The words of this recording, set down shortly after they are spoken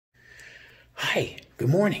Hi, good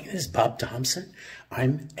morning. This is Bob Thompson.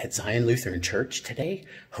 I'm at Zion Lutheran Church today,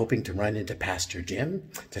 hoping to run into Pastor Jim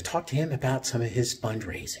to talk to him about some of his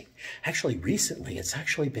fundraising. Actually, recently, it's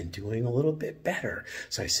actually been doing a little bit better,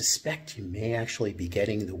 so I suspect you may actually be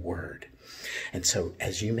getting the word. And so,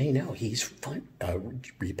 as you may know, he's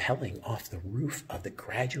rappelling off the roof of the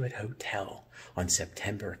Graduate Hotel on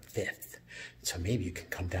September 5th. So maybe you can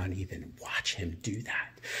come down and even watch him do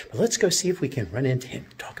that. But let's go see if we can run into him,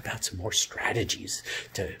 talk about some more strategies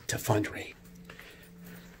to fundraise.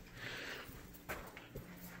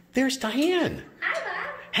 There's Diane. Hi,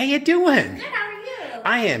 Bob. How you doing? Good, how are you?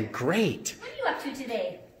 I am great. What are you up to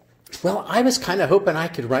today? Well, I was kind of hoping I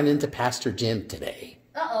could run into Pastor Jim today.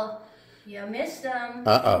 Uh-oh. You missed him.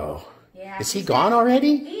 Uh-oh. Yeah. Is he gone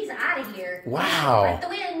already? He's out of here. Wow. Like the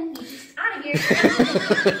wind. He's just out of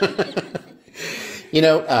here. You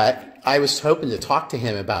know, I was hoping to talk to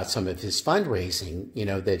him about some of his fundraising, you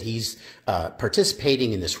know, that he's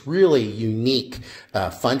participating in this really unique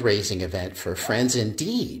fundraising event for Friends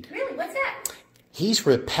Indeed. Really? What's that? He's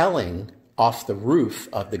rappelling off the roof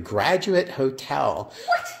of the Graduate Hotel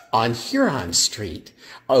on Huron Street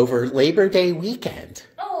over Labor Day weekend.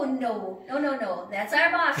 Oh, no. No. That's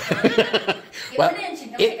our boss. Give Well, an inch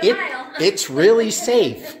and don't take a mile. it's really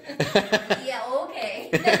safe. Yeah, okay.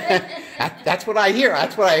 That's what I hear.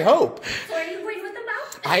 That's what I hope. So are you going with them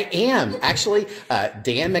out? I am. Actually,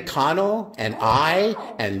 Dan McConnell and I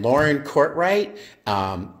and Lauren Courtwright,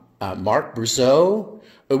 Mark Bruzeau,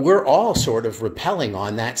 we're all sort of rappelling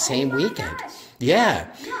on that same weekend. Gosh.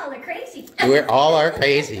 Yeah. Y'all are crazy. We're all are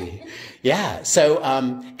crazy. Yeah. So,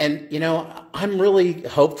 and, you know, I'm really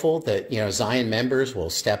hopeful that, you know, Zion members will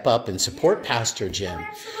step up and support Pastor Jim. Oh,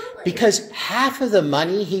 absolutely. Because half of the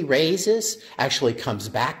money he raises actually comes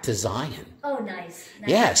back to Zion. Oh, nice.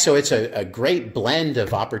 Yeah, so it's a great blend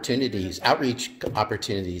of opportunities, outreach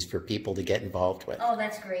opportunities for people to get involved with. Oh,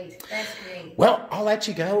 that's great. That's great. Well, I'll let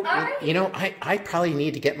you go. All right. You know, I probably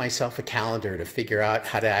need to get myself a calendar to figure out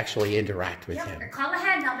how to actually interact with him. Call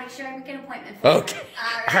ahead and I'll make sure I make an appointment for you. Okay.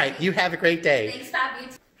 All right. You have a great day. Thanks, Bob. You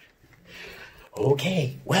too.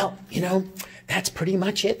 Okay. Well, you know, that's pretty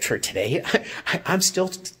much it for today. I'm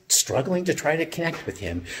still struggling to try to connect with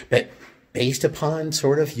him, but based upon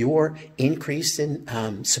sort of your increase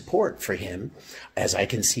in support for him, as I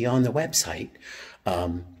can see on the website,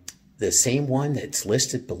 the same one that's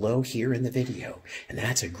listed below here in the video. And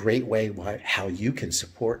that's a great way how you can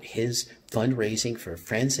support his fundraising for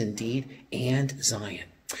Friends Indeed and Zion.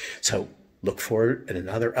 So look for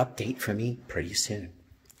another update from me pretty soon.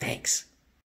 Thanks.